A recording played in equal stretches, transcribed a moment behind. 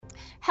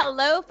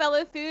Hello,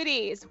 fellow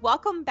foodies.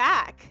 Welcome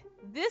back.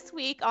 This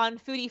week on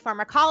Foodie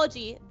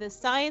Pharmacology, the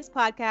science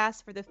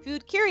podcast for the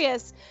food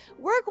curious,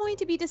 we're going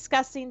to be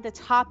discussing the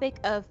topic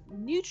of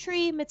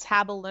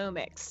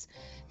nutrimetabolomics.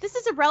 This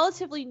is a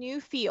relatively new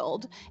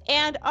field,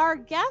 and our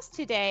guest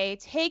today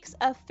takes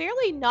a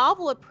fairly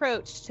novel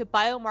approach to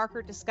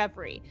biomarker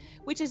discovery,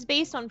 which is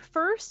based on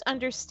first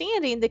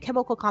understanding the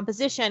chemical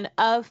composition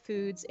of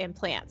foods and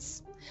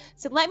plants.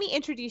 So let me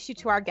introduce you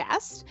to our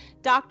guest.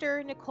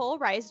 Dr. Nicole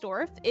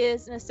Reisdorf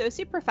is an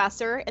associate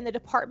professor in the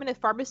Department of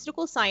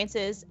Pharmaceutical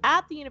Sciences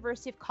at the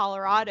University of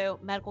Colorado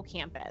Medical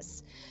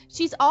Campus.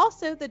 She's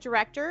also the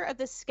director of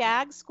the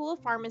Skaggs School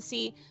of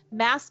Pharmacy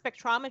Mass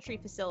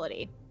Spectrometry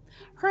Facility.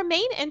 Her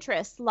main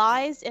interest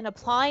lies in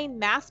applying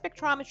mass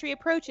spectrometry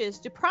approaches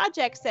to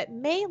projects that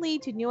may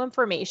lead to new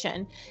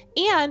information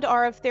and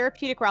are of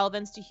therapeutic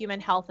relevance to human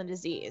health and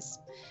disease.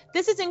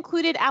 This has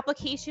included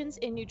applications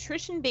in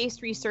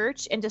nutrition-based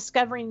research and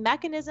discovering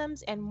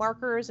mechanisms and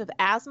markers of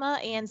asthma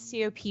and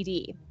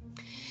COPD.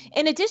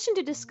 In addition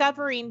to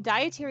discovering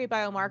dietary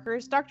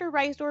biomarkers, Dr.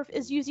 Reisdorf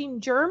is using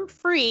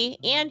germ-free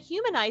and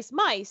humanized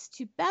mice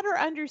to better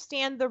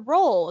understand the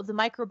role of the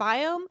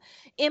microbiome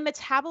in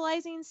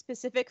metabolizing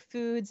specific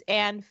foods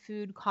and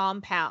food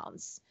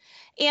compounds.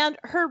 And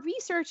her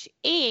research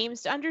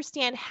aims to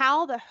understand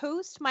how the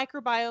host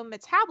microbiome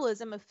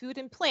metabolism of food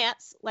and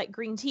plants, like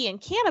green tea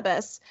and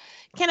cannabis,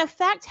 can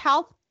affect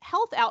health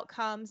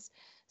outcomes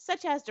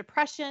such as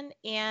depression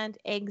and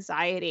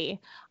anxiety.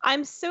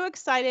 I'm so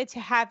excited to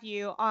have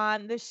you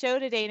on the show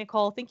today,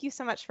 Nicole. Thank you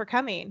so much for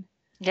coming.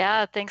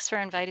 Yeah, thanks for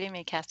inviting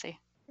me, Cassie.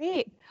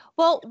 Great.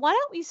 Well, why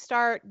don't we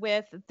start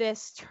with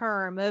this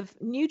term of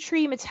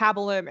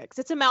nutrimetabolomics?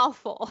 It's a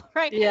mouthful,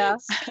 right? Yeah.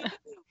 So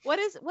what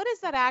does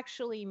that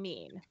actually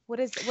mean? What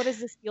is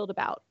this field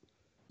about?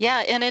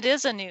 Yeah, and it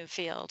is a new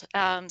field.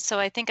 So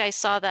I think I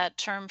saw that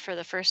term for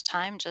the first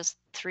time just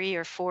 3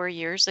 or 4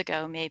 years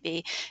ago,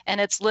 maybe.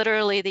 And it's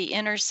literally the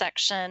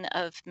intersection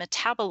of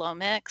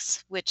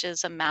metabolomics, which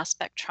is a mass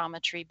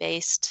spectrometry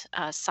based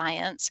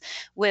science,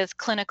 with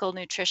clinical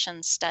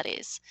nutrition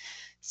studies.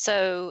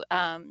 So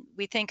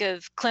we think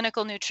of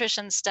clinical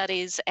nutrition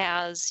studies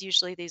as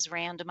usually these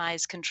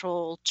randomized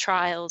controlled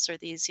trials or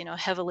these,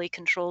 heavily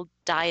controlled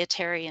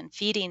dietary and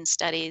feeding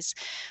studies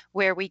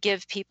where we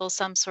give people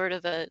some sort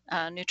of a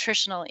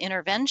nutritional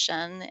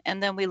intervention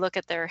and then we look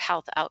at their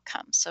health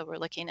outcomes. So we're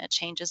looking at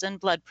changes in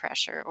blood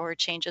pressure or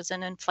changes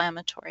in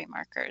inflammatory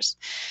markers.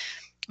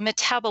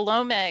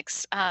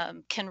 Metabolomics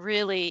can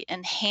really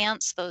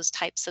enhance those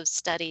types of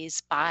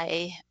studies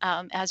by,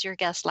 as your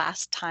guest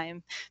last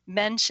time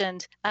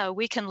mentioned,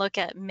 we can look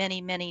at many,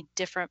 many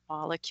different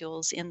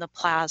molecules in the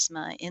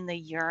plasma, in the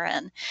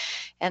urine.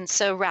 And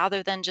so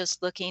rather than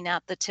just looking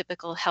at the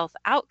typical health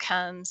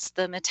outcomes,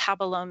 the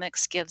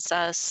metabolomics gives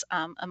us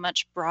a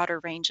much broader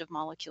range of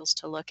molecules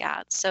to look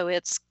at. So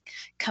it's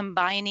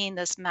combining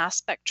this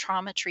mass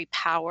spectrometry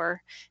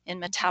power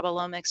in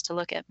metabolomics to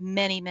look at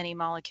many, many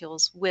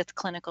molecules with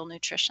clinical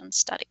nutrition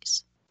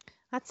studies.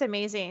 That's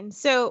amazing.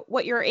 So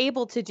what you're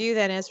able to do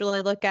then is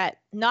really look at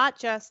not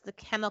just the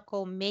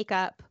chemical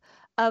makeup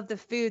of the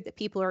food that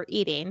people are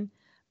eating,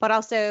 but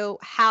also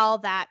how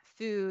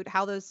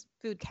those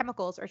food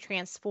chemicals are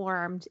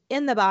transformed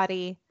in the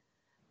body,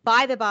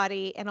 by the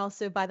body, and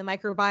also by the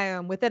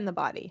microbiome within the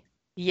body.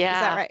 Yeah.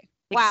 Is that right?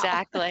 Wow.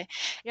 Exactly.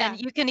 Yeah. And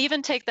you can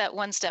even take that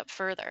one step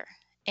further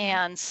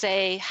and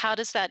say, how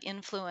does that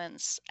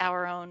influence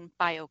our own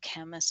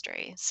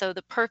biochemistry? So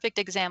the perfect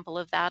example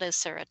of that is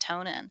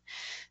serotonin.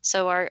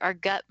 So our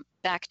gut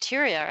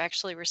bacteria are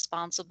actually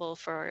responsible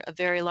for a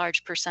very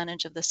large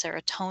percentage of the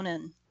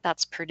serotonin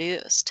that's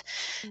produced.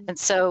 Mm. And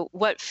so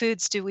what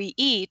foods do we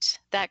eat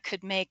that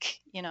could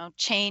make,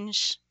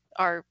 change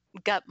our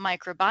gut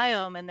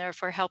microbiome and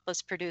therefore help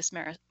us produce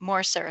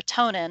more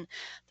serotonin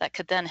that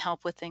could then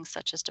help with things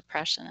such as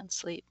depression and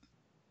sleep.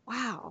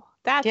 Wow.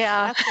 That's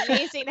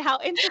amazing how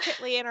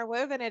intricately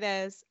interwoven it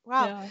is.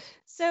 Wow. Yeah.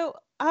 So,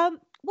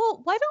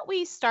 well, why don't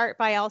we start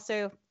by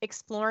also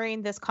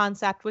exploring this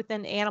concept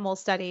within animal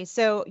studies?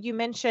 So you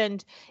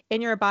mentioned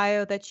in your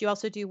bio that you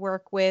also do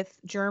work with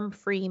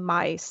germ-free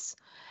mice.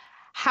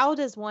 How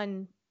does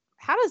one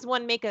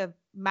make a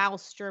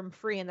mouse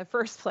germ-free in the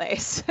first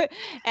place?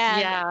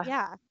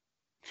 Yeah.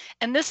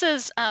 And this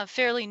is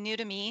fairly new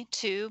to me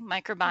too.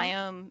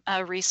 Microbiome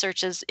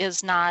research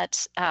is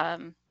not,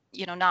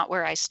 not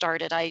where I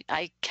started.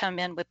 I come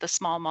in with the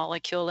small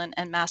molecule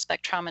and mass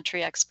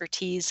spectrometry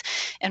expertise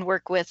and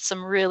work with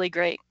some really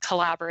great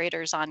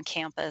collaborators on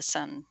campus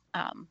and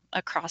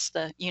across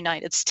the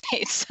United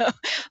States. So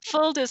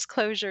full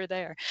disclosure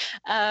there.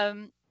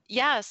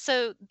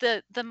 So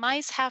the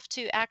mice have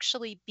to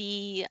actually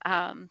be,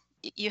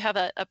 you have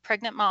a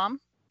pregnant mom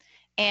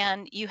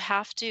and you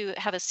have to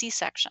have a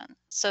C-section.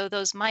 So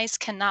those mice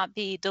cannot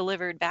be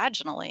delivered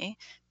vaginally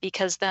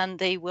because then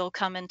they will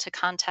come into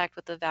contact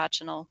with the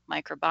vaginal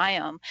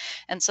microbiome.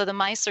 And so the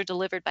mice are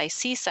delivered by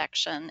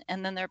C-section,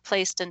 and then they're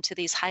placed into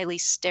these highly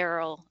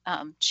sterile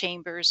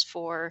chambers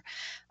for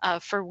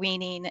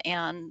weaning,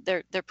 and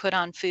they're put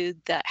on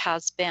food that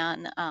has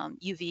been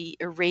UV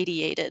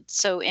irradiated.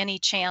 So any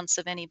chance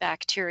of any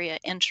bacteria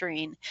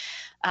entering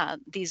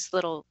these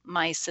little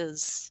mice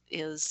is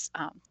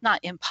not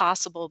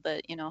impossible,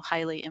 but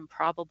highly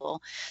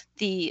improbable.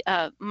 The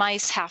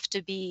mice have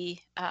to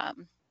be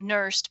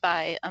nursed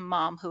by a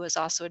mom who is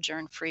also a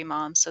germ-free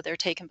mom, so they're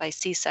taken by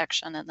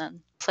C-section and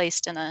then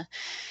placed in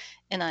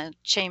a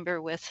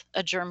chamber with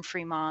a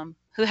germ-free mom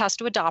who has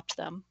to adopt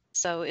them.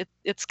 So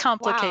it's Wow.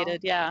 complicated,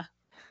 yeah.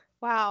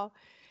 Wow.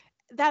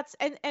 That's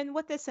and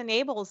what this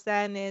enables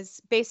then is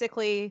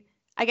basically,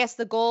 I guess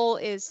the goal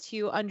is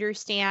to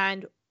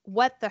understand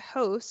what the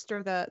host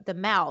or the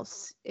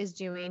mouse is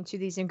doing to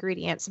these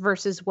ingredients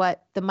versus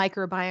what the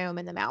microbiome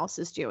in the mouse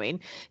is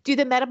doing. Do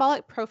the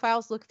metabolic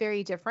profiles look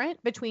very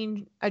different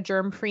between a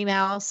germ-free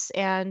mouse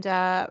and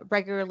a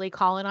regularly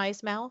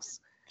colonized mouse?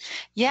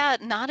 Yeah,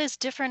 not as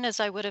different as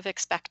I would have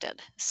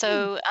expected. Hmm.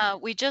 So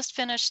we just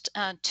finished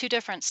two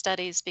different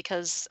studies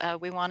because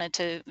we wanted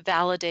to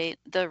validate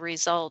the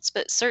results.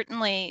 But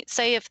certainly,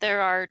 say if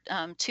there are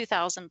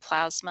 2,000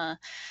 plasma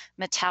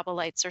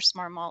metabolites or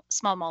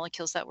small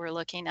molecules that we're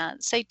looking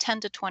at, say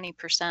 10 to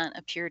 20%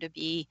 appear to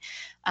be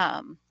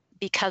um,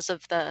 because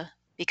of the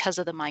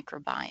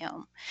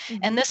microbiome.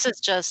 And Hmm. this is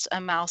just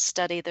a mouse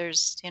study.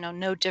 There's,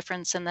 no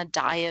difference in the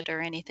diet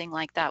or anything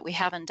like that. We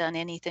haven't done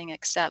anything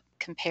except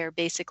compare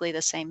basically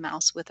the same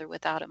mouse with or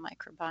without a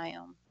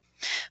microbiome.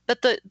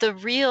 But the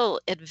real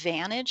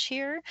advantage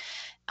here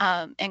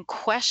and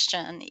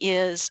question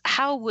is,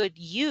 how would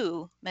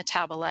you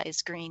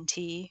metabolize green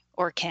tea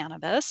or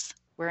cannabis?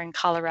 We're in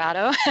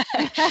Colorado.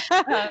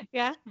 uh,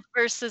 Yeah.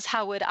 versus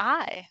how would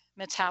I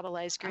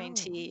metabolize green Oh.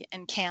 tea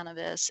and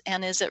cannabis,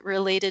 and is it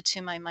related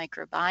to my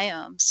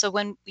microbiome? So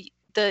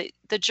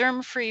the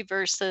germ-free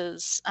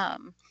versus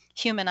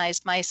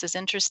humanized mice is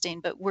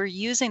interesting, but we're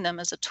using them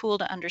as a tool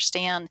to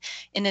understand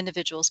an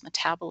individual's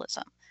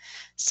metabolism.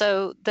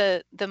 So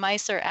the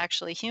mice are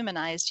actually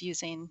humanized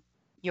using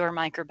your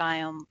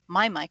microbiome,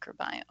 my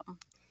microbiome.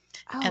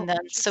 And Oh,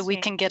 then so we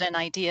interesting. can get an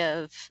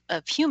idea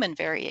of human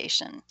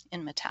variation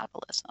in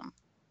metabolism.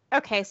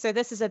 Okay, so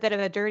this is a bit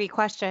of a dirty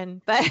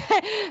question, but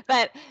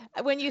but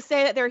when you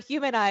say that they're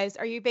humanized,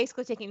 are you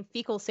basically taking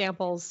fecal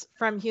samples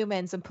from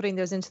humans and putting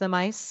those into the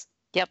mice?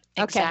 Yep,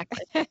 Okay.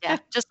 exactly. Yeah,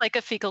 just like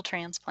a fecal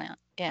transplant.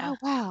 Yeah. Oh,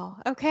 wow.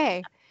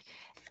 Okay.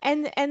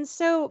 And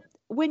so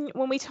when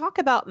we talk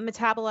about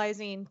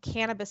metabolizing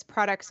cannabis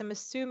products, I'm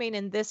assuming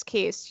in this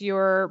case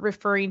you're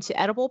referring to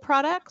edible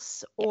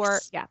products or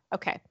Yes. yeah,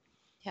 okay.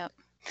 Yep.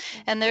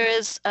 Yeah. And there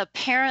is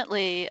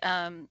apparently,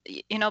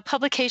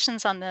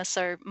 publications on this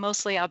are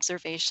mostly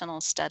observational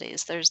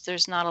studies.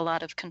 There's not a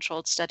lot of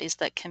controlled studies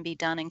that can be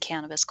done in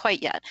cannabis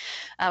quite yet.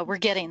 We're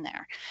getting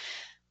there.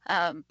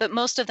 But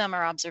most of them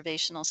are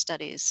observational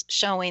studies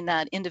showing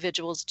that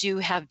individuals do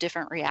have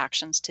different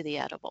reactions to the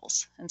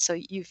edibles. And so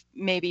you've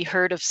maybe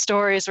heard of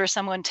stories where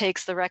someone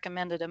takes the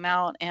recommended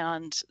amount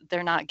and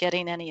they're not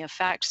getting any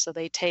effect. So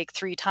they take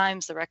 3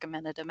 times the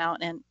recommended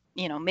amount and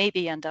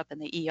maybe end up in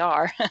the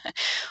ER or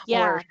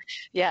Yeah.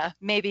 yeah,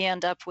 maybe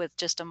end up with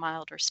just a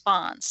mild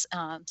response.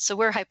 So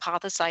we're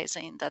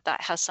hypothesizing that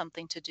that has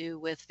something to do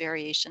with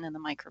variation in the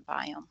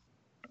microbiome.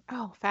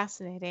 Oh,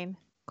 fascinating.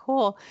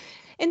 Cool.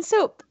 And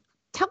so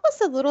tell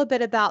us a little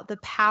bit about the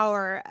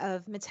power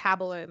of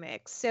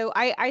metabolomics. So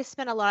I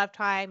spent a lot of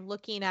time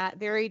looking at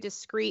very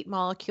discrete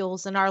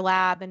molecules in our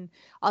lab and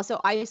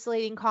also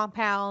isolating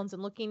compounds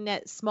and looking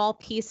at small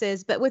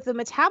pieces. But with the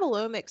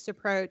metabolomics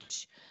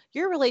approach,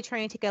 you're really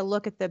trying to take a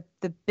look at the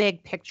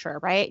big picture,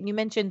 right? And you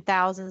mentioned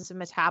thousands of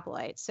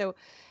metabolites. So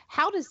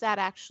how does that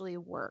actually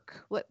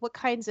work? What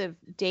kinds of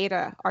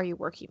data are you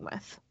working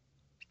with?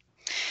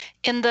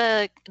 In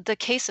the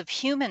case of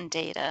human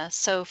data,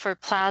 so for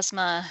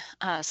plasma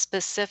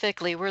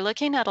specifically, we're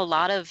looking at a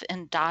lot of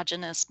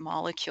endogenous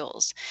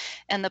molecules.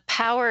 And the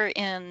power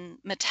in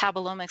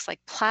metabolomics,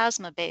 like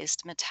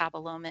plasma-based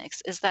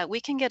metabolomics, is that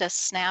we can get a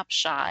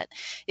snapshot.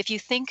 If you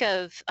think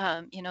of,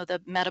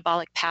 the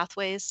metabolic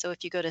pathways, so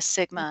if you go to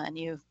Sigma and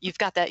you've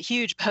got that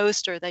huge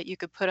poster that you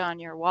could put on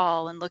your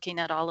wall and looking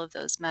at all of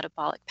those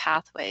metabolic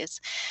pathways,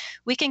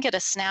 we can get a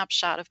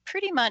snapshot of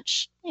pretty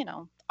much,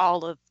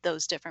 all of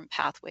those different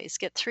pathways,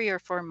 get 3 or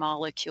 4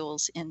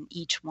 molecules in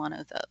each one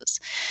of those.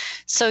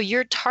 So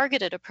your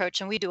targeted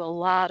approach, and we do a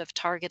lot of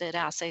targeted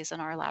assays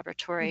in our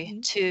laboratory Hmm.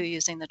 too,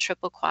 using the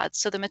triple quad.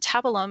 So the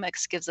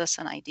metabolomics gives us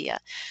an idea.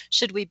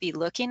 Should we be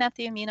looking at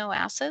the amino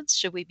acids?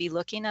 Should we be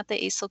looking at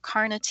the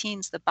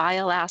acylcarnitines, the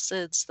bile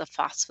acids, the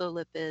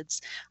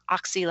phospholipids,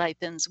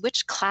 oxylipins?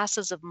 Which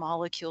classes of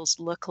molecules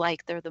look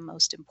like they're the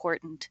most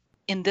important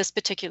in this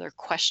particular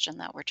question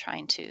that we're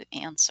trying to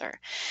answer?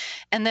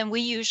 And then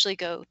we usually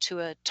go to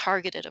a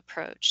targeted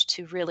approach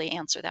to really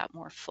answer that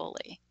more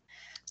fully.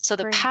 So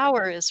the Great.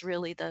 power is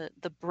really the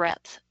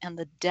breadth and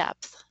the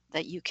depth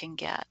that you can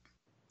get.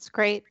 It's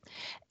great.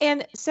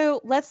 And so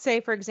let's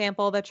say, for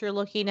example, that you're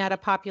looking at a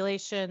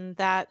population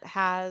that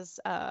has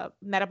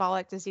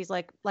metabolic disease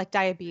like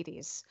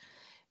diabetes.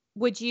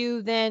 Would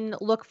you then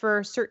look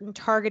for certain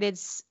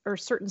or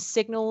certain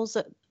signals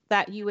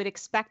that you would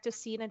expect to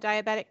see in a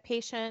diabetic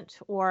patient,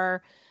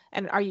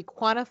 and are you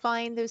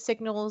quantifying those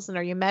signals, and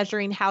are you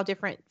measuring how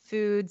different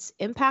foods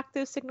impact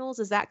those signals?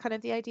 Is that kind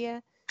of the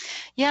idea?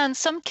 Yeah, in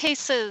some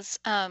cases,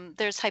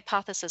 there's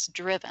hypothesis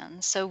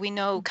driven. So we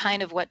know Mhm.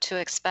 kind of what to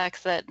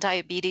expect that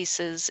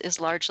diabetes is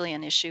largely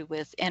an issue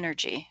with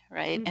energy,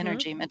 right? Mhm.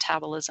 Energy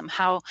metabolism.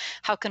 How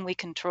can we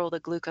control the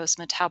glucose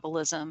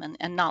metabolism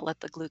and not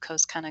let the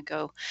glucose kind of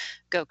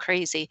go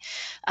crazy?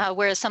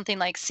 Whereas something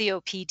like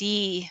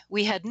COPD,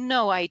 we had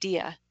no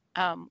idea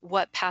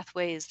what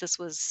pathways. This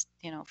was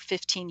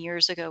 15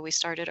 years ago we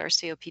started our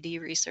COPD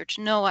research,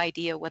 no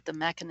idea what the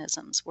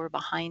mechanisms were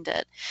behind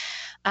it.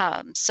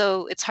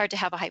 So it's hard to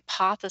have a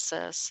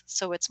hypothesis,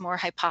 so it's more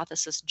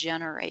hypothesis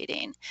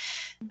generating.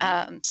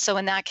 Mhm. So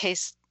in that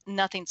case,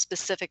 nothing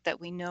specific that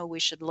we know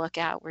we should look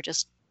at. We're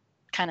just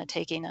kind of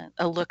taking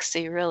a look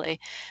see, really.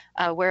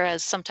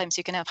 Whereas sometimes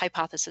you can have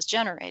hypothesis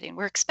generating.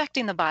 We're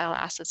expecting the bile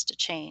acids to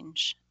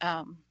change.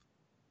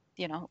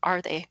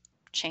 Are they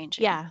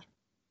changing? Yeah.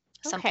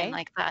 Something Okay.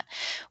 like that.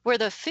 Where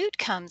the food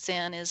comes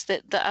in is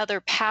that the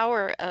other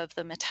power of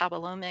the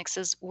metabolomics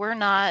is we're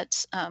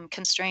not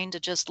constrained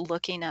to just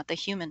looking at the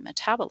human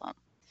metabolome.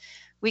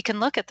 We can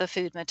look at the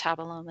food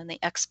metabolome and the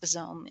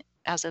exposome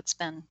as it's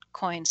been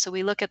coined. So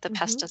we look at the Mhm.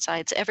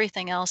 pesticides,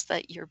 everything else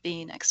that you're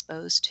being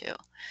exposed to.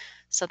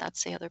 So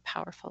that's the other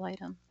powerful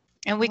item.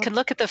 And we Well, can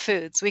look at the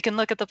foods, we can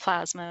look at the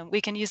plasma,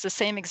 we can use the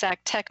same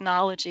exact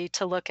technology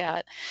to look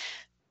at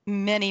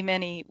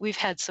many. We've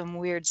had some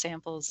weird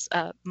samples,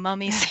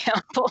 mummy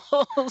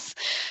samples.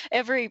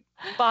 Every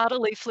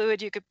bodily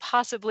fluid you could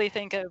possibly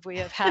think of, we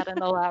have had in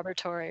the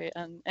laboratory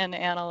and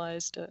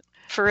analyzed it.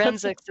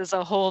 Forensics is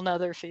a whole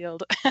nother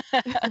field.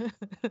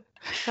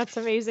 That's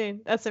amazing.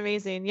 That's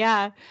amazing.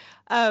 Yeah.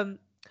 Um,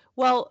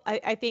 well,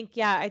 I think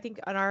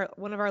on our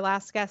one of our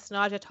last guests,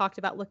 Naja talked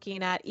about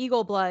looking at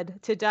eagle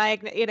blood to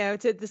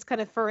diagnose, to this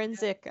kind of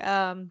forensic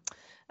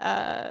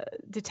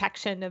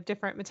detection of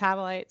different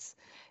metabolites.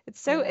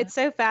 Yeah. It's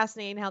so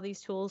fascinating how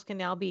these tools can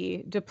now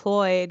be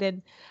deployed.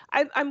 And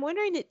I'm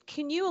wondering that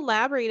can you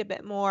elaborate a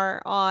bit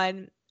more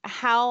on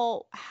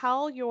how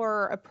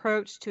your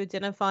approach to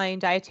identifying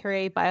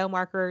dietary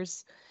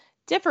biomarkers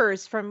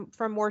differs from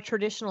more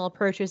traditional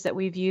approaches that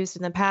we've used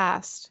in the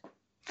past.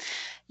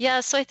 Yeah,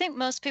 so I think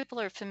most people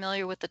are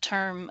familiar with the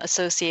term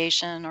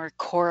association or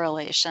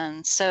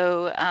correlation.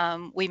 So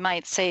we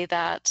might say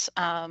that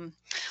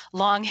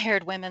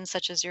long-haired women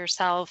such as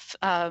yourself,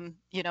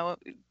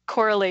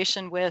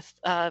 correlation with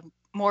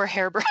more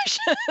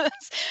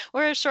hairbrushes,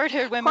 whereas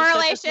short-haired women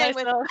such as Correlation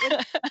myself.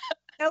 with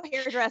no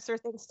hairdresser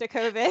thanks to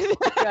COVID.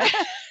 Right.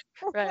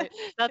 Right.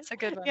 That's a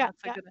good one. Yeah,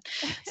 That's a yeah. good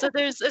one. So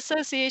there's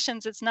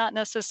associations. It's not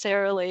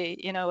necessarily,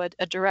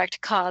 a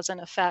direct cause and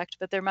effect,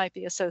 but there might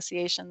be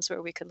associations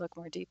where we could look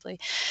more deeply.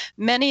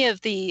 Many of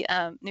the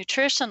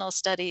nutritional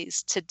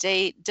studies to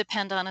date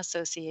depend on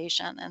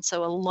association. And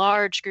so a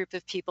large group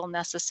of people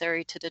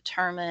necessary to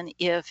determine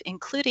if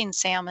including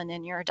salmon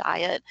in your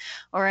diet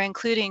or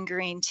including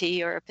green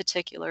tea or a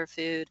particular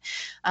food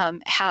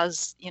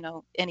has,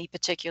 any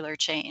particular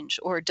change,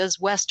 or does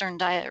Western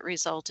diet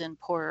result in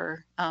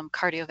poorer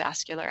cardiovascular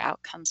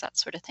outcomes, that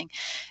sort of thing.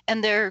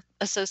 And they're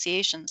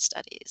association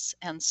studies.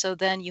 And so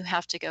then you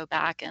have to go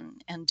back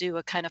and do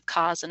a kind of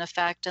cause and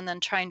effect and then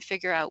try and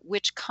figure out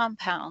which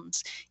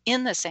compounds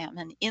in the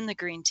salmon, in the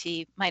green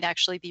tea, might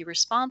actually be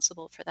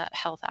responsible for that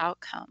health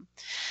outcome.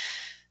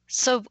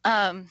 So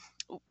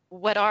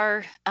what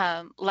our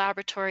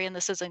laboratory, and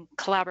this is in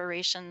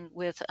collaboration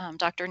with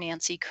Dr.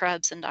 Nancy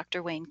Krebs and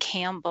Dr. Wayne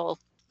Campbell,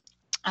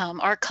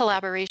 our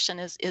collaboration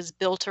is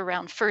built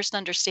around first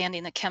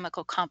understanding the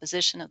chemical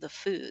composition of the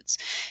foods.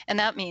 And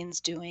that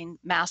means doing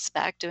mass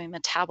spec, doing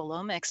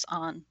metabolomics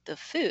on the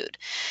food.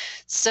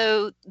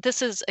 So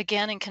this is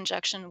again in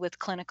conjunction with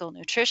clinical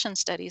nutrition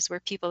studies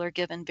where people are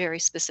given very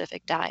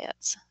specific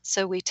diets.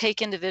 So we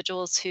take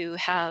individuals who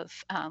have,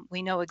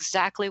 we know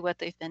exactly what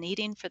they've been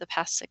eating for the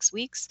past 6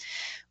 weeks.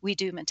 We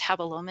do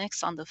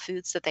metabolomics on the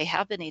foods that they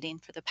have been eating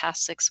for the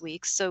past 6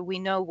 weeks. So we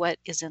know what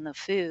is in the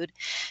food.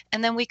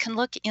 And then we can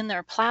look in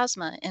their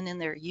plasma and in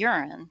their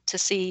urine to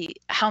see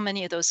how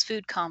many of those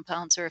food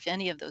compounds, or if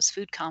any of those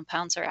food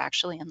compounds, are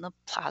actually in the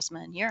plasma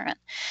and urine.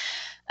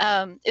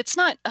 It's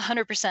not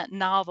 100%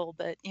 novel,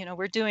 but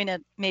we're doing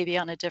it maybe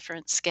on a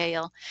different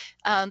scale.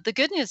 The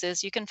good news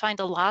is you can find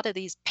a lot of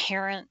these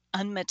parent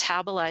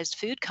unmetabolized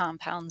food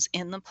compounds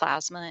in the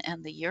plasma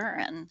and the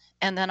urine.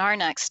 And then our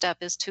next step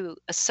is to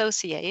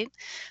associate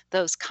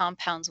those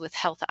compounds with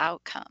health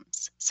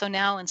outcomes. So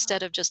now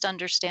instead of just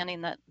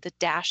understanding that the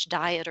DASH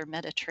diet or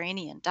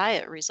Mediterranean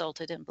diet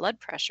resulted in blood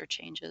pressure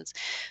changes,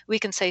 we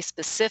can say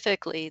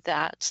specifically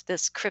that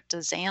this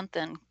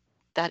cryptoxanthin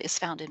that is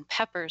found in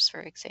peppers,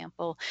 for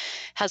example,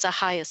 has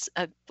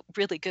a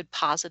really good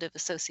positive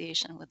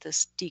association with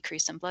this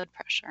decrease in blood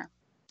pressure.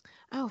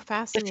 Oh, if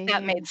that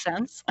fascinating. made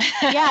sense.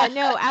 Yeah,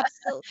 no,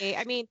 absolutely.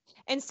 I mean,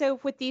 and so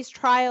with these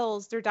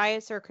trials, their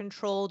diets are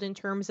controlled in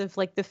terms of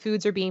like the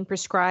foods are being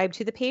prescribed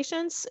to the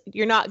patients.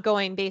 You're not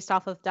going based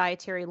off of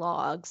dietary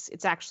logs.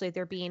 It's actually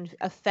they're being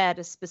fed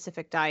a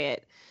specific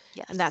diet,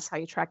 and that's Yes. how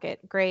you track it.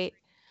 Great.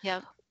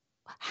 Yep.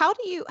 How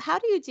do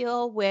you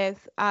deal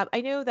with?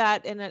 I know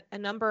that in a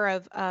number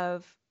of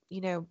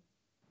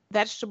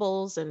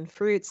vegetables and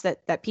fruits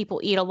that people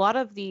eat, a lot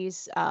of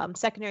these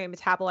secondary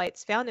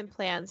metabolites found in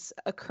plants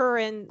occur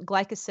in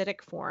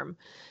glycosidic form.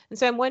 And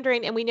so I'm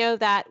wondering, and we know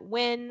that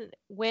when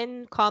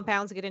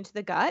compounds get into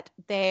the gut,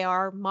 they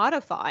are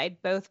modified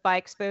both by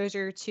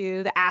exposure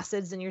to the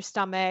acids in your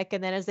stomach,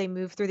 and then as they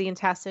move through the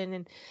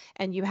intestine,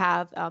 and you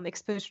have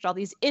exposure to all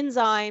these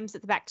enzymes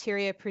that the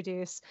bacteria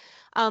produce.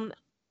 Um,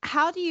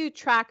 how do you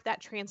track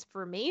that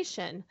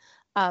transformation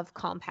of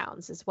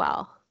compounds as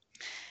well?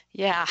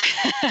 Yeah.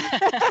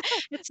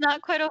 It's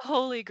not quite a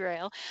holy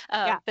grail,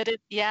 Yeah. but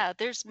yeah,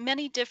 there's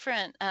many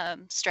different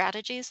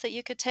strategies that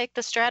you could take.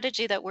 The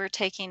strategy that we're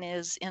taking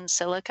is in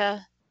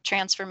silica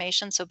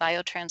transformation, so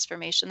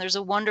biotransformation. There's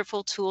a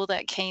wonderful tool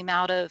that came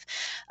out of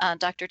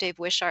Dr. Dave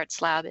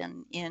Wishart's lab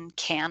in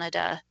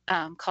Canada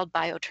called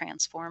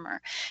Biotransformer.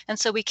 And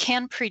so we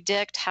can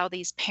predict how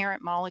these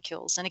parent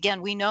molecules, and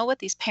again, we know what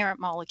these parent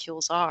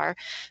molecules are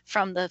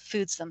from the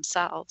foods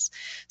themselves.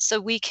 So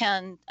we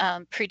can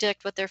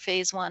predict what their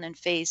phase one and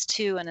phase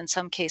two, and in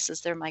some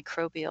cases, their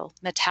microbial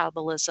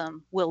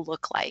metabolism will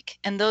look like.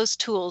 And those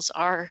tools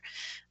are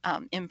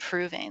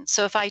improving.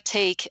 So if I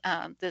take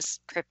this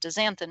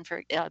cryptozanthin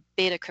for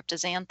beta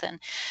cryptozanthin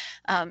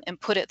and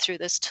put it through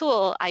this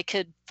tool, I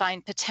could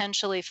find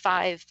potentially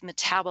 5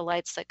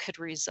 metabolites that could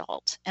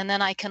result. And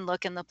then I can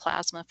look in the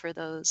plasma for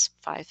those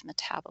 5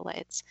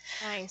 metabolites.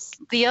 Nice.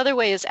 The other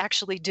way is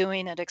actually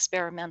doing it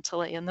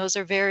experimentally, and those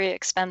are very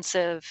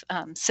expensive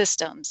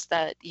systems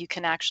that you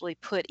can actually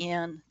put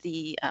in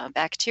the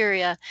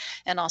bacteria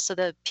and also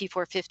the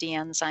P450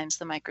 enzymes,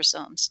 the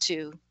microsomes,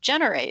 to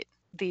generate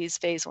these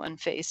phase one,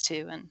 phase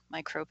two, and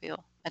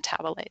microbial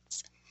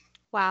metabolites.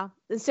 Wow.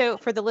 And so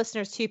for the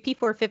listeners too,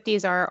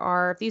 P450s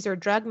are these are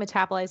drug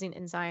metabolizing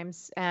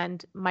enzymes,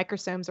 and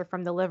microsomes are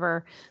from the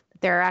liver.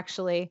 They're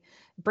actually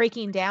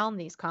breaking down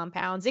these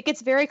compounds. It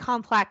gets very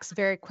complex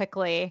very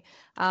quickly.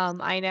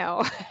 I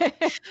know.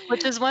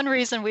 Which is one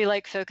reason we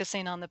like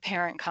focusing on the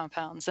parent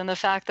compounds, and the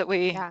fact that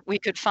we Yeah. we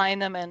could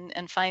find them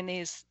and find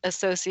these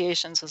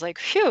associations was like,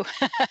 phew.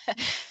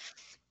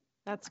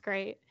 That's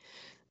great.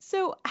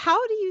 So,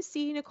 how do you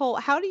see, Nicole,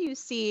 how do you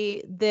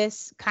see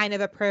this kind of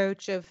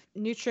approach of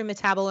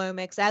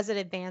nutrimetabolomics as it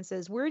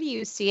advances? Where do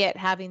you see it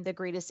having the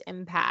greatest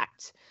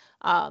impact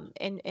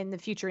in the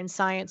future in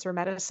science or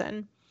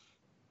medicine?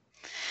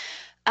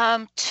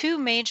 Two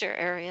major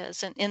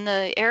areas. In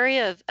the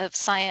area of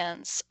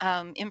science,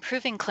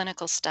 improving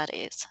clinical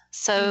studies. Mm,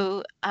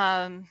 So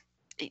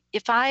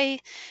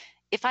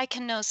if I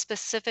can know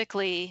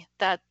specifically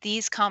that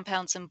these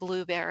compounds in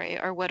blueberry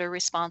are what are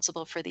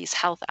responsible for these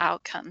health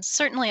outcomes,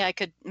 certainly I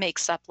could make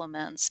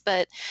supplements,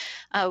 but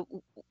uh,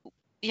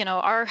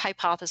 our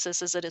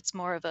hypothesis is that it's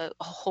more of a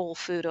whole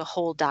food, a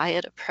whole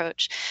diet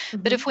approach.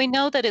 But mhm. if we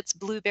know that it's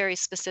blueberry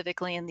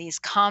specifically in these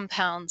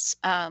compounds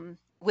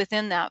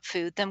within that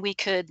food, then we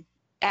could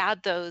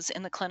add those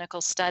in the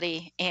clinical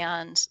study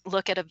and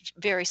look at a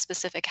very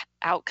specific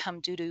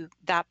outcome due to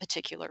that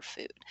particular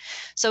food.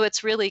 So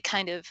it's really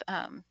kind of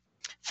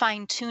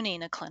fine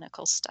tuning a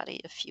clinical study,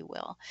 if you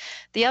will.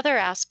 The other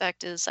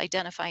aspect is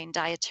identifying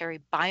dietary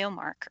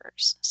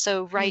biomarkers.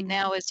 So, right Mm,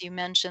 now, as you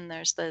mentioned,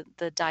 there's the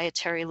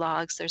dietary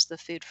logs, there's the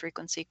food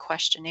frequency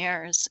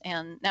questionnaires,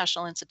 and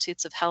National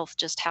Institutes of Health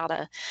just had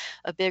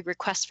a big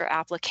request for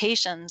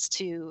applications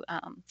to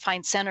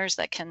find centers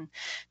that can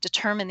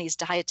determine these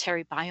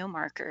dietary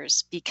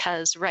biomarkers,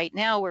 because right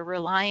now we're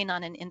relying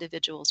on an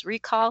individual's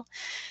recall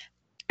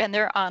and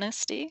their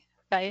honesty,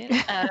 right?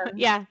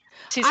 yeah.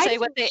 To I say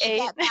what didn't they eat ate.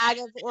 that bag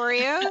of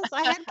Oreos.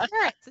 I had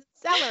carrots and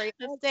celery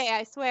all day,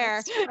 I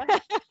swear. That's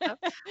right. Yep.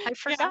 I Yeah.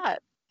 forgot.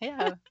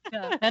 Yeah,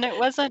 yeah. And it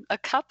wasn't a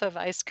cup of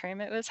ice cream,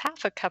 it was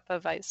half a cup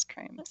of ice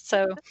cream.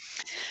 So,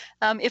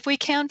 if we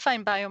can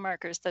find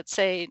biomarkers that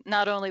say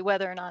not only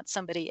whether or not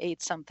somebody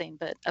ate something,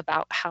 but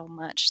about how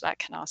much, that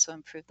can also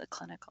improve the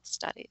clinical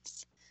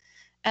studies.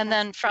 And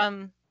That's then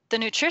from the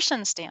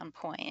nutrition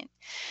standpoint,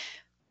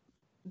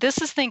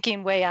 this is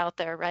thinking way out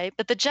there, right?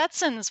 But the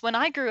Jetsons, when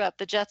I grew up,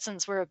 the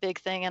Jetsons were a big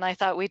thing, and I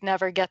thought we'd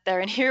never get there.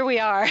 And here we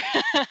are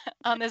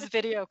on this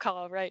video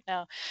call right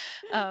now.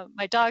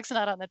 My dog's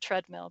not on the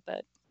treadmill,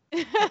 but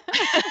yeah,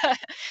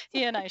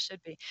 he and I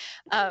should be.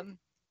 Um,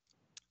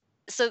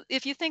 so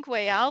if you think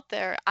way out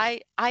there,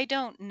 I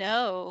don't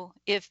know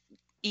if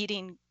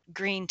eating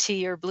green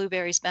tea or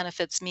blueberries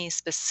benefits me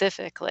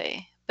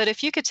specifically. But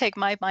if you could take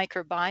my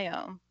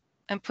microbiome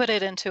and put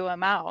it into a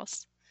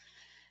mouse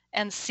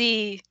and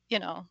see,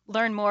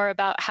 learn more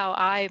about how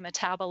I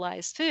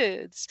metabolize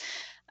foods,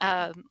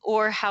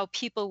 or how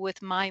people with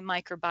my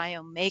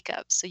microbiome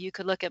makeup. So you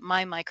could look at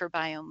my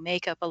microbiome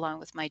makeup along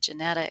with my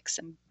genetics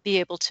and be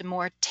able to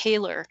more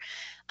tailor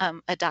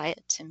a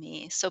diet to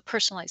me. So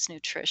personalized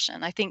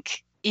nutrition. I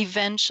think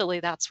eventually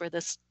that's where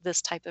this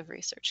type of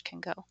research can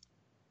go.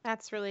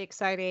 That's really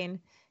exciting.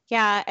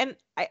 Yeah, and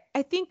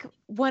I think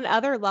one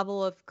other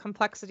level of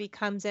complexity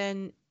comes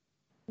in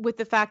with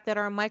the fact that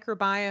our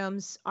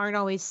microbiomes aren't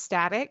always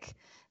static,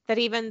 that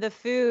even the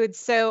foods,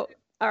 so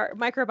our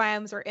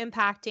microbiomes are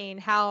impacting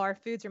how our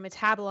foods are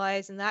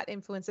metabolized, and that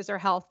influences our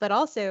health. But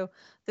also,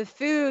 the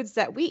foods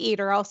that we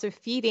eat are also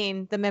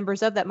feeding the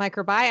members of that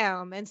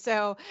microbiome. And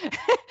so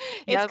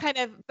it's Yep. kind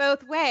of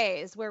both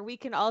ways where we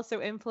can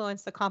also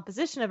influence the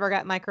composition of our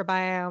gut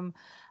microbiome.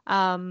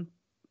 Um,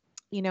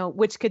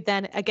 which could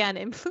then again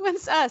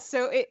influence us.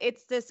 So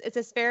it's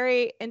this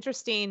very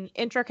interesting,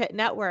 intricate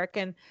network,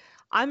 and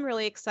I'm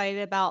really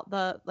excited about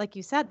like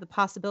you said, the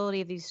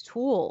possibility of these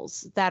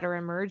tools that are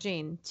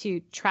emerging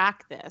to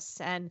track this.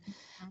 And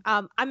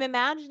Mhm. I'm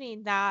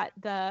imagining that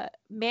the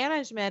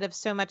management of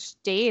so much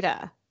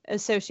data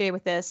associated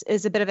with this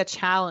is a bit of a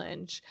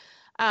challenge.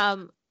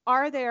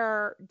 Are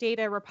there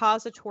data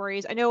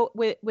repositories? I know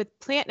with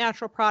plant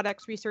natural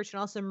products research and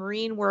also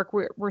marine work,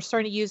 we're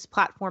starting to use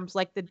platforms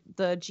like the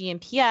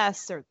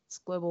GNPS, or this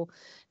Global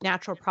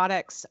Natural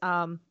Products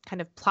kind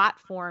of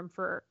platform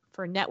for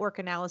network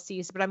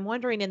analyses. But I'm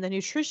wondering, in the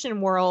nutrition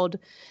world,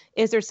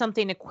 is there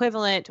something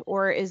equivalent,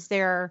 or is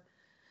there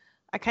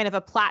a kind of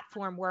a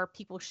platform where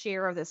people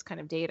share this kind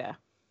of data?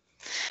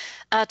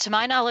 To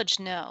my knowledge,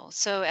 no.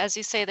 So, as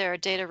you say, there are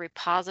data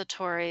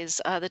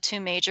repositories. The two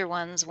major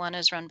ones, one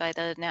is run by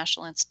the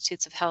National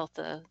Institutes of Health,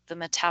 the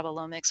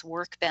Metabolomics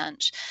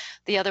Workbench.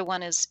 The other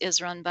one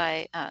is run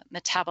by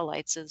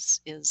Metabolites,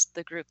 is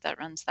the group that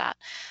runs that.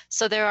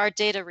 So, there are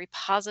data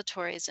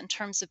repositories in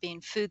terms of being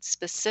food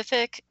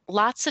specific.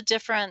 Lots of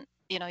different,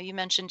 you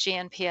mentioned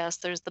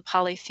GNPS, there's the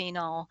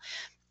polyphenol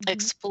Hmm.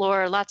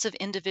 explore, lots of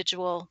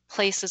individual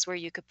places where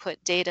you could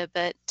put data,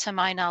 but to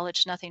my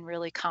knowledge, nothing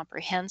really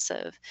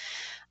comprehensive.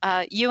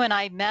 You and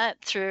I met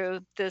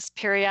through this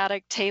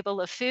periodic table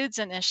of foods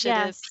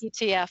initiative, Yes.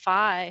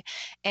 PTFI,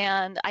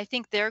 and I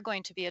think they're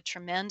going to be a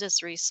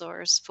tremendous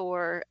resource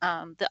for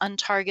the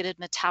untargeted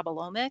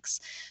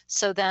metabolomics.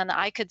 So then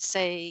I could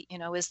say,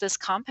 is this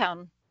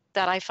compound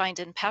that I find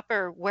in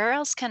pepper, where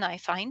else can I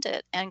find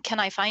it? And can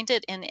I find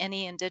it in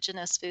any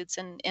indigenous foods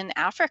in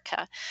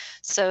Africa,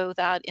 so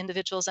that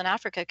individuals in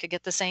Africa could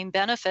get the same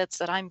benefits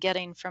that I'm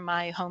getting from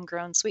my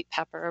homegrown sweet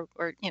pepper,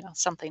 or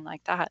something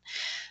like that.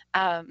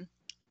 Um,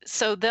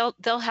 so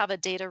they'll have a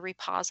data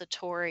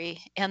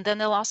repository, and then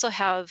they'll also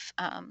have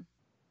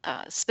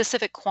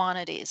specific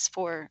quantities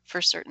for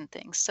certain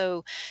things.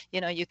 So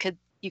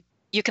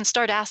you can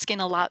start asking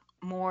a lot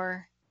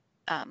more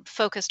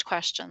focused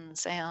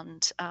questions,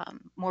 and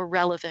more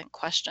relevant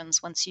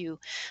questions once you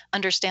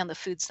understand the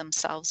foods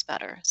themselves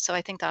better. So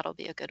I think that'll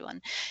be a good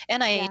one.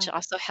 NIH Yeah.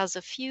 also has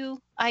a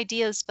few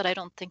ideas, but I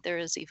don't think they're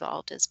as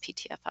evolved as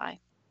PTFI.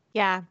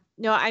 Yeah.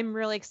 No, I'm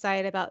really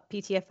excited about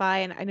PTFI,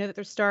 and I know that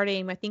they're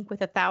starting, I think,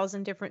 with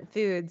 1,000 different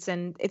foods,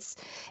 and it's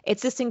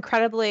this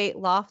incredibly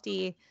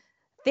lofty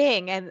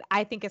thing, and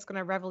I think it's going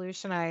to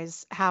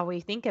revolutionize how we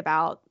think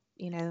about,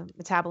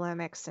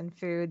 metabolomics and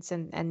foods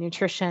and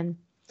nutrition.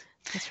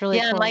 It's really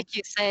Yeah, and cool. like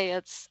you say,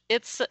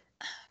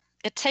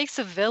 it takes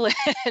a village,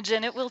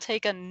 and it will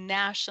take a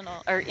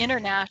national or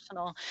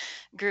international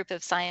group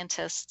of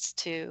scientists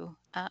to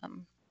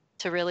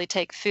really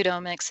take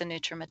foodomics and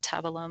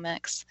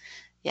nutrimetabolomics.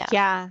 Yeah.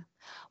 Yeah.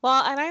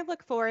 Well, and I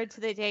look forward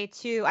to the day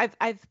too.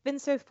 I've been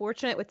so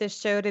fortunate with this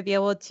show to be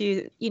able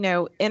to,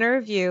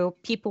 interview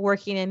people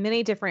working in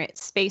many different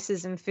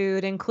spaces in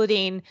food,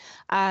 including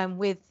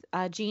with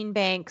gene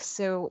banks.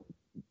 So,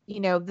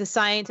 the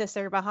scientists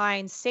that are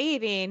behind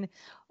saving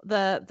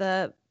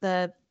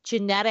the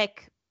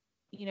genetic,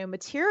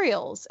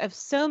 materials of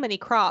so many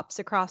crops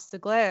across the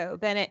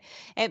globe. And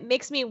it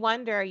makes me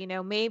wonder,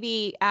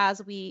 maybe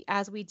as we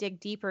dig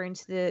deeper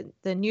into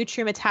the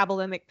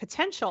nutrient-metabolomic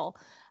potential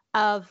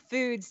of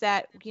foods,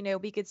 that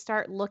we could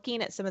start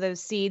looking at some of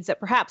those seeds that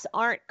perhaps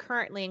aren't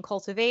currently in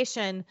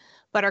cultivation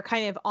but are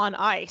kind of on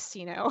ice,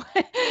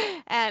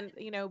 and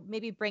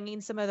maybe bringing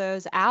some of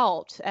those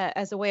out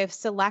as a way of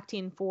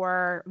selecting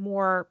for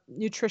more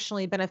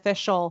nutritionally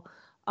beneficial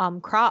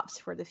crops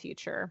for the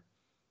future.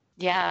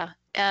 Yeah.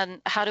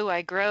 And how do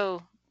I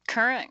grow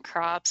current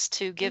crops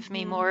to give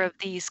me Hmm. more of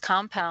these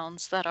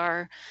compounds that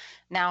are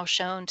now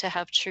shown to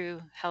have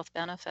true health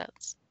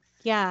benefits?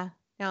 Yeah,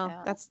 no,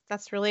 Yeah.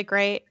 that's really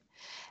great.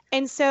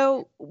 And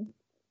so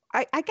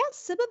I guess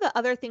some of the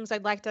other things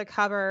I'd like to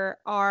cover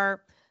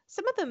are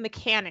some of the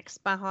mechanics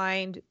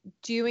behind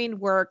doing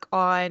work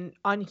on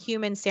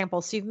human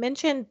samples. So you've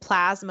mentioned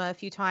plasma a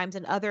few times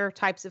and other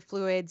types of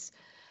fluids.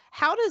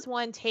 How does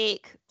one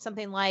take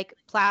something like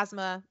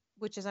plasma,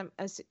 which is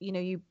as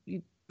you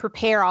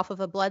prepare off of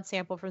a blood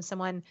sample from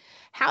someone?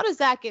 How does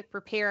that get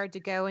prepared to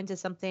go into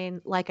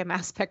something like a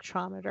mass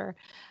spectrometer?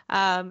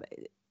 Um,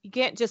 you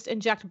can't just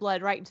inject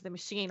blood right into the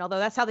machine, although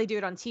that's how they do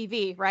it on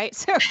TV, right?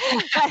 So,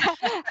 but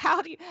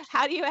how do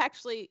you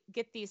actually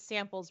get these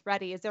samples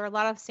ready? Is there a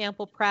lot of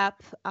sample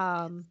prep?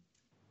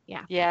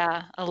 Yeah.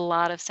 Yeah, a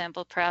lot of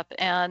sample prep,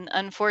 and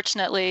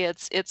unfortunately,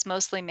 it's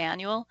mostly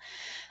manual.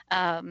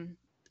 Um,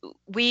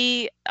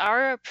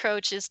 our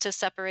approach is to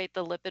separate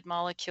the lipid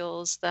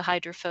molecules, the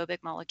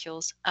hydrophobic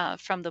molecules,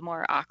 from the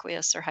more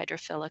aqueous or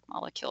hydrophilic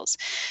molecules.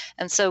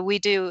 And so we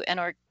do an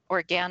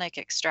organic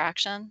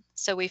extraction.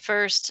 So we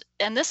first,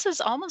 and this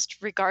is almost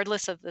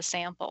regardless of the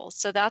sample.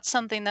 So that's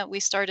something that we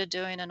started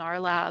doing in our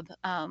lab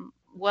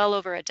well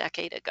over a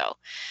decade ago.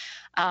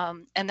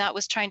 And that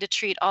was trying to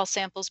treat all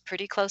samples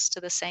pretty close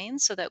to the same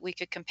so that we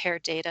could compare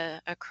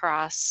data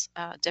across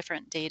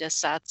different data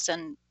sets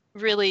and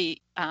really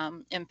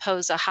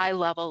impose a high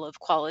level of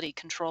quality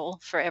control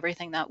for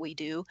everything that we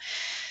do.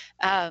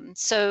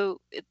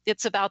 So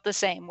it's about the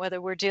same, whether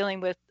we're dealing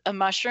with a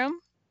mushroom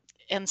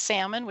and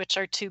salmon, which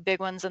are two big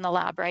ones in the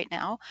lab right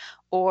now,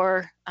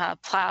 or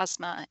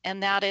plasma.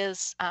 And that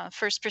is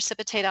first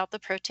precipitate out the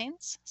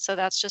proteins. So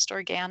that's just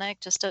organic,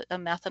 just a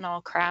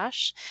methanol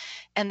crash.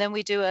 And then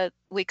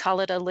we call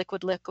it a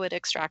liquid-liquid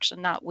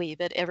extraction, not we,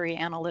 but every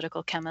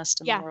analytical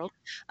chemist in the world.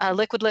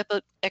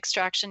 Liquid-liquid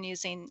extraction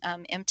using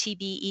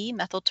MTBE,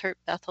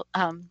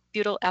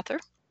 butyl ether,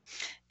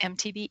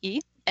 MTBE.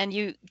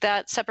 And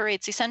that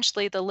separates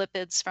essentially the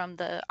lipids from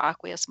the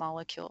aqueous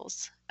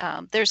molecules.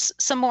 There's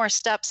some more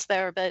steps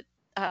there, but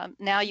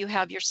now you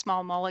have your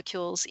small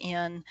molecules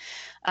in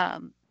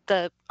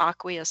the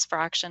aqueous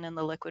fraction and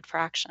the liquid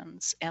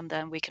fractions, and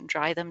then we can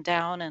dry them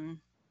down and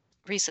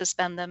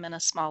resuspend them in a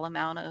small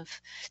amount of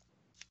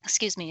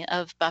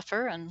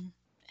buffer and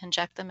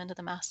inject them into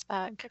the mass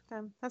spec.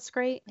 That's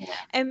great. Yeah.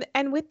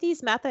 And with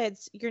these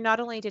methods, you're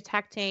not only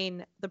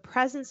detecting the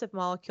presence of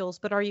molecules,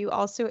 but are you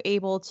also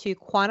able to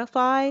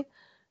quantify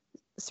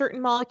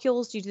certain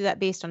molecules? Do you do that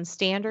based on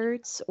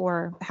standards,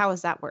 or how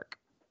does that work?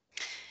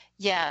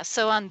 Yeah,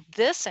 so on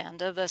this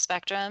end of the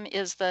spectrum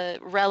is the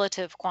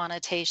relative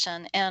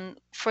quantitation. And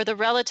for the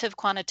relative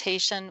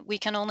quantitation, we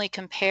can only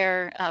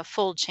compare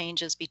fold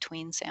changes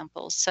between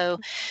samples. So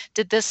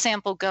did this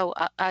sample go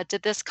up,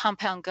 did this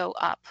compound go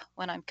up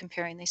when I'm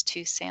comparing these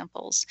two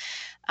samples?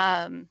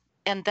 And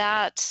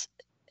that's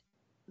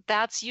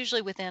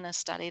usually within a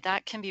study.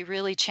 That can be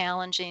really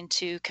challenging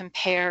to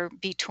compare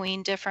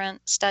between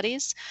different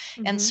studies,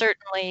 and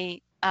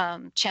certainly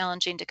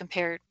challenging to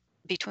compare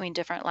between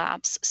different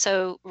labs.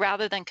 So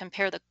rather than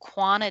compare the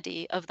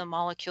quantity of the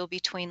molecule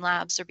between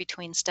labs or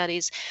between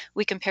studies,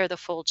 we compare the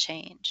fold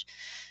change.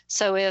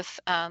 So if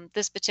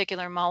this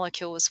particular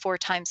molecule was 4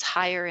 times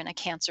higher in a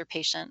cancer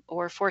patient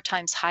or 4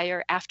 times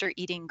higher after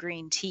eating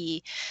green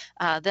tea,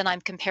 then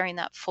I'm comparing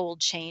that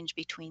fold change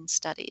between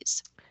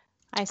studies.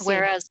 I see.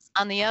 Whereas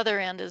on the other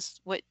end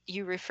is what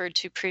you referred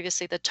to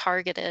previously, the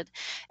targeted,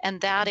 and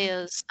that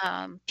is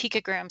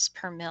picograms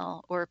per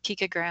mil or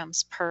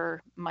picograms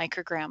per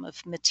microgram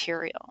of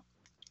material.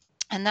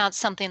 And that's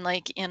something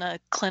like in a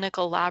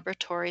clinical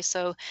laboratory.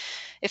 So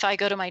if I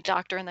go to my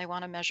doctor and they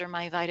want to measure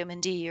my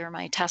vitamin D or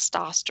my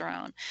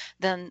testosterone,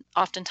 then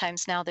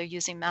oftentimes now they're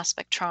using mass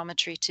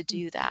spectrometry to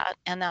do that.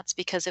 And that's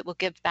because it will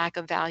give back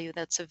a value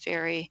that's a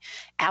very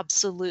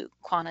absolute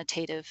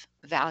quantitative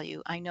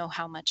value. I know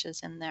how much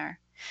is in there.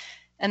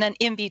 And then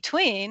in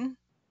between,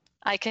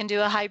 I can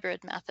do a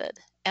hybrid method.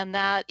 And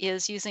that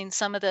is using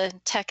some of the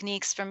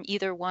techniques from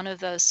either one of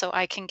those, so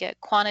I can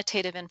get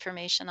quantitative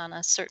information on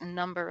a certain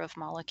number of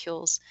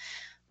molecules,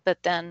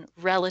 but then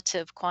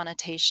relative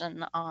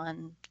quantitation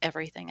on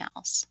everything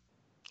else.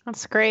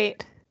 That's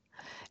great.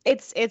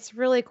 It's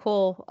really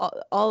cool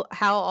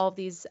how all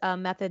these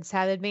methods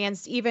have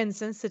advanced even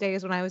since the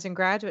days when I was in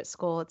graduate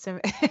school.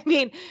 I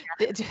mean,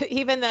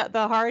 even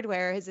the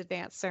hardware has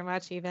advanced so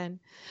much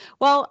even.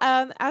 Well,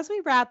 as we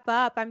wrap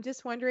up, I'm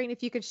just wondering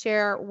if you could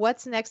share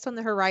what's next on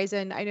the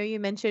horizon. I know you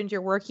mentioned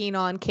you're working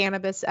on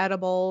cannabis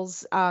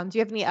edibles. Do you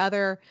have any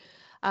other,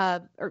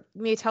 or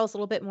maybe tell us a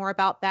little bit more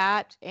about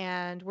that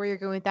and where you're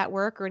going with that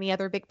work, or any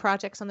other big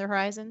projects on the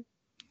horizon?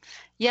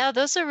 Yeah,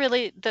 those are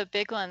really the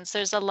big ones.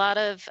 There's a lot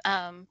of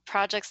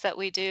projects that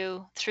we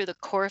do through the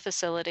core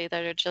facility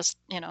that are just,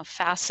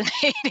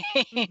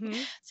 fascinating.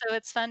 So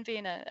it's fun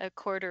being a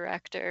core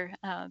director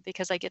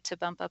because I get to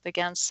bump up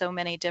against so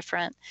many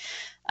different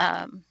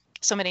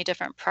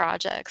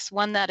projects.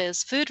 One that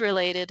is food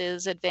related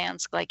is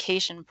advanced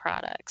glycation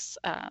products.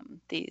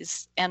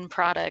 These end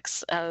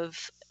products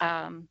of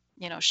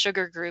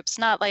sugar groups,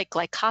 not like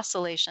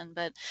glycosylation,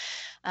 but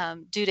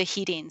due to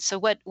heating. So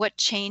what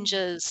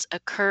changes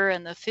occur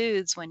in the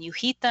foods when you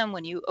heat them,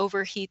 when you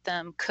overheat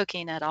them,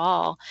 cooking at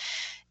all.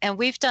 And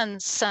we've done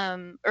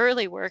some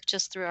early work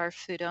just through our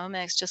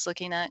foodomics, just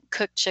looking at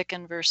cooked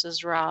chicken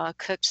versus raw,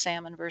 cooked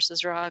salmon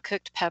versus raw,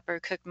 cooked pepper,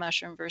 cooked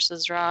mushroom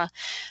versus raw.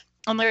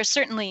 And there are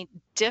certainly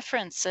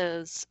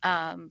differences,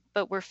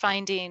 but we're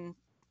finding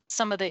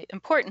some of the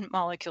important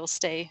molecules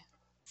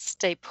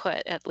stay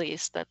put, at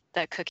least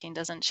that cooking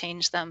doesn't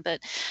change them. But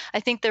I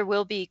think there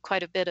will be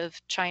quite a bit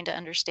of trying to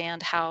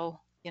understand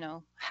how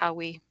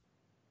we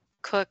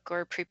cook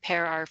or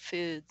prepare our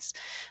foods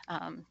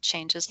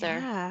changes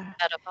their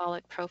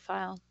metabolic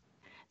profile.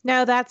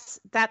 No, that's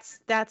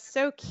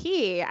so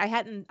key. I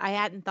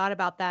hadn't thought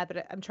about that,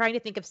 but I'm trying to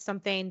think of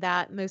something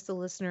that most of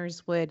the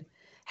listeners would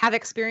have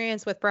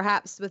experience with,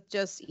 perhaps with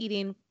just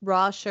eating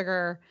raw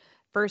sugar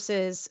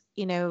versus,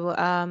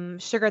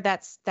 sugar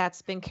that's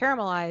been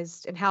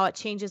caramelized, and how it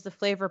changes the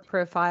flavor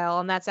profile.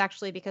 And that's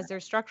actually because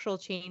there's structural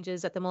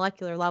changes at the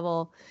molecular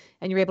level,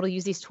 and you're able to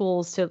use these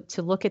tools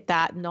to look at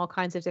that in all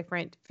kinds of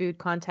different food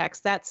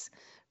contexts. That's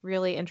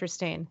really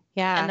interesting. And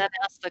Yeah. then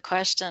ask the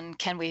question,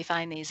 can we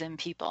find these in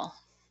people?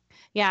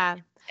 Yeah.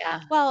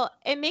 Yeah. Well,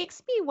 it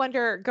makes me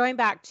wonder, going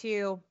back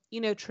to,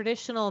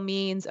 traditional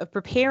means of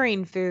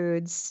preparing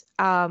foods,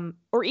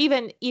 or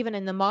even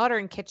in the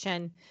modern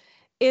kitchen,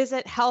 is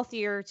it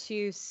healthier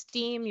to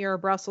steam your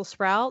Brussels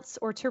sprouts,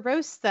 or to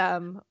roast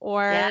them, Yeah.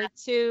 or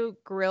to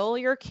grill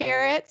your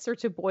carrots, or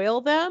to boil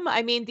them?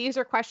 I mean, these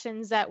are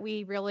questions that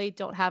we really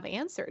don't have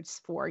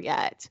answers for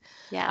yet.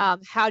 Yeah.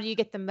 How do you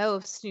get the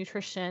most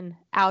nutrition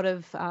out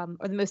of,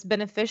 or the most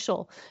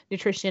beneficial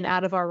nutrition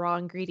out of our raw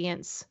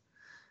ingredients?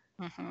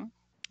 Hmm.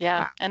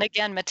 Yeah. Wow. And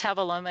again,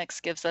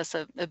 metabolomics gives us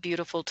a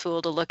beautiful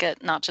tool to look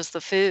at not just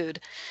the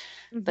food,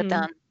 but Hmm.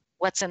 then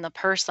what's in the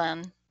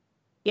person,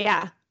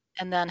 Yeah,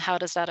 and then how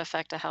does that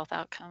affect a health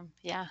outcome?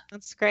 Yeah.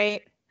 that's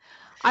great.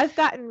 I've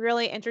gotten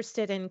really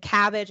interested in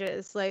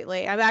cabbages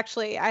lately.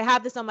 I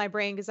have this on my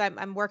brain because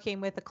I'm working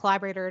with a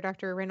collaborator,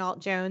 Dr. Renault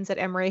Jones at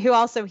Emory, he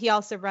also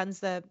runs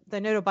the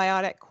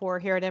Notobiotic core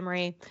here at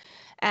Emory.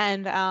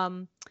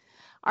 And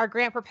our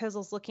grant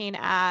proposal is looking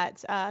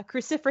at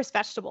cruciferous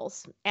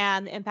vegetables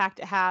and the impact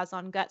it has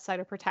on gut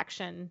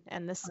cytoprotection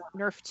and this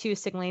NRF2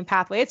 signaling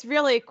pathway. It's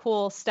really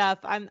cool stuff.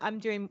 I'm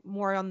doing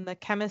more on the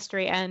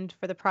chemistry end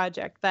for the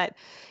project, but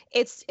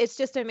it's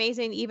just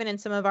amazing. Even in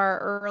some of our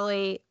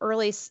early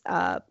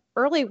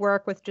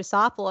work with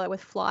Drosophila,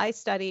 with fly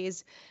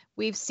studies,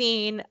 we've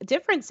seen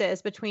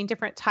differences between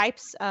different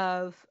types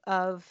of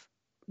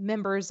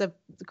members of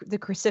the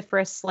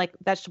cruciferous, like,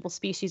 vegetable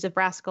species of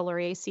Brassica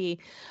oleracea,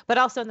 but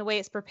also in the way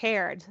it's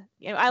prepared.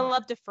 I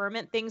love to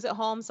ferment things at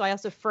home, so I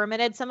also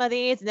fermented some of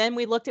these. And then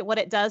we looked at what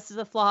it does to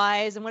the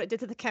flies and what it did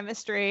to the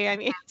chemistry. I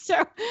mean,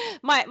 so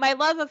my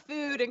love of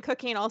food and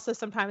cooking also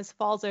sometimes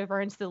falls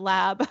over into the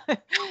lab.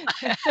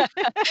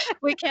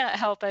 We can't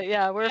help it.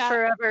 Yeah. We're Yeah,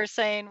 forever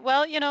saying,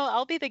 well,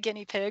 I'll be the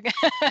guinea pig.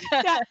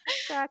 yeah, We'll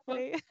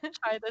exactly.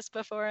 try this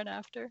before and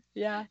after.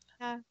 Yeah.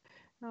 Yeah.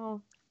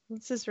 Oh,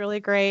 this is really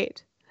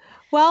great.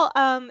 Well,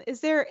 is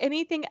there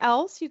anything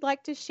else you'd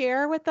like to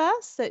share with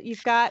us that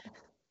you've got?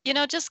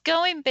 Just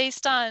going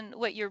based on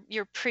what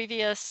your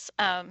previous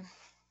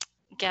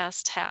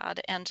guest had,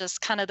 and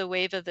just kind of the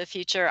wave of the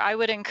future, I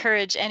would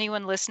encourage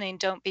anyone listening,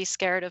 don't be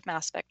scared of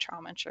mass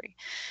spectrometry.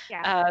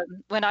 Yeah.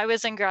 When I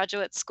was in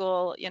graduate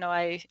school,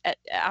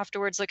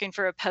 afterwards looking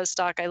for a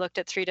postdoc, I looked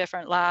at 3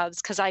 different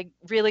labs because I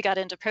really got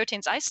into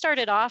proteins. I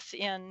started off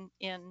in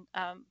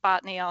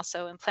botany,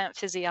 also in plant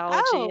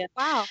physiology, Oh, and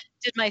wow.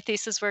 did my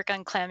thesis work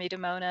on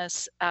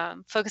Chlamydomonas,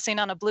 focusing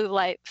on a blue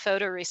light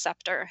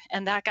photoreceptor,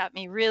 and that got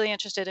me really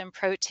interested in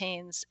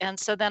proteins. And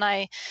so then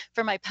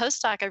for my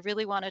postdoc, I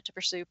really wanted to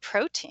pursue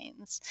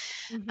proteins.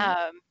 Hmm.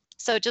 Um,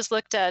 so just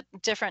looked at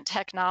different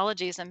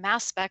technologies, and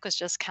mass spec was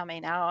just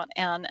coming out.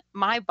 And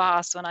my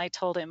boss, when I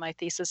told him, my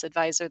thesis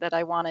advisor, that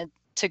I wanted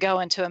to go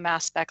into a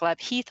mass spec lab,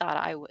 he thought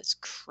I was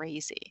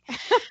crazy.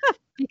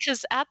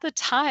 Because at the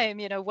time,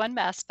 one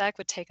mass spec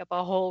would take up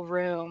a whole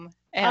room,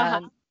 Uh-huh.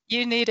 and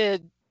you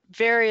needed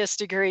various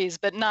degrees,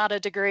 but not a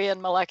degree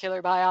in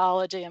molecular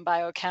biology and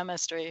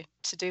biochemistry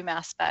to do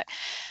mass spec.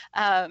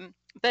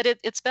 But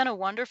it's been a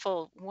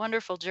wonderful,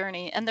 wonderful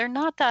journey, and they're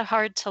not that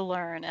hard to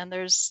learn. And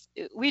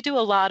we do a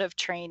lot of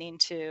training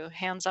too,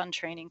 hands-on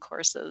training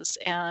courses,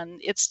 and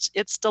it's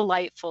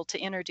delightful to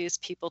introduce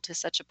people to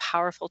such a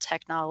powerful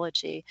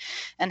technology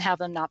and have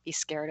them not be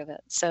scared of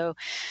it. So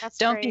That's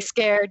don't be great.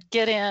 scared,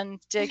 get in,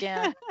 dig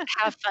in,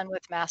 have fun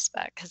with mass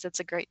spec, because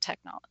it's a great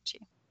technology.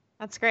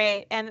 That's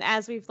great. And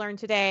as we've learned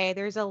today,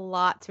 there's a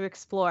lot to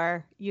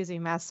explore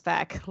using mass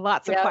spec,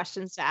 lots of Yeah.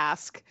 questions to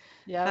ask.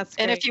 Yeah. That's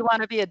And if great. you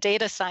want to be a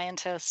data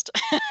scientist.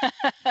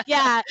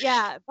 Yeah,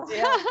 yeah.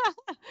 Yeah.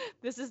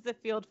 This is the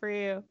field for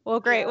you.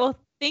 Well, great. Yeah. Well,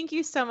 thank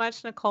you so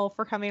much, Nicole,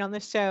 for coming on the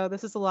show.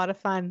 This is a lot of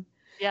fun.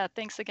 Yeah.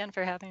 Thanks again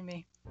for having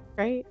me.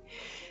 Great.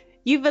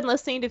 You've been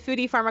listening to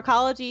Foodie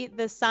Pharmacology,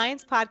 the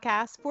science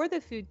podcast for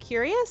the food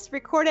curious,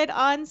 recorded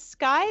on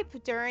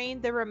Skype during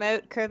the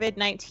remote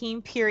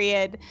COVID-19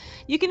 period.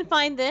 You can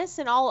find this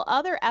and all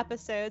other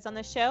episodes on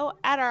the show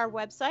at our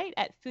website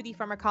at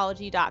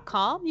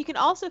foodiepharmacology.com. You can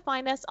also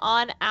find us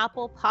on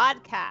Apple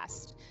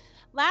Podcast.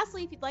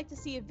 Lastly, if you'd like to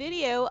see a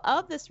video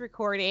of this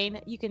recording,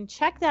 you can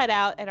check that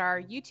out at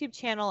our YouTube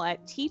channel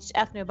at Teach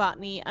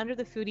Ethnobotany under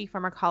the Foodie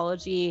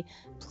Pharmacology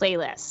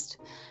playlist.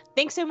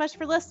 Thanks so much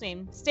for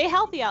listening. Stay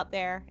healthy out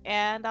there,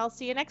 and I'll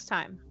see you next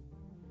time.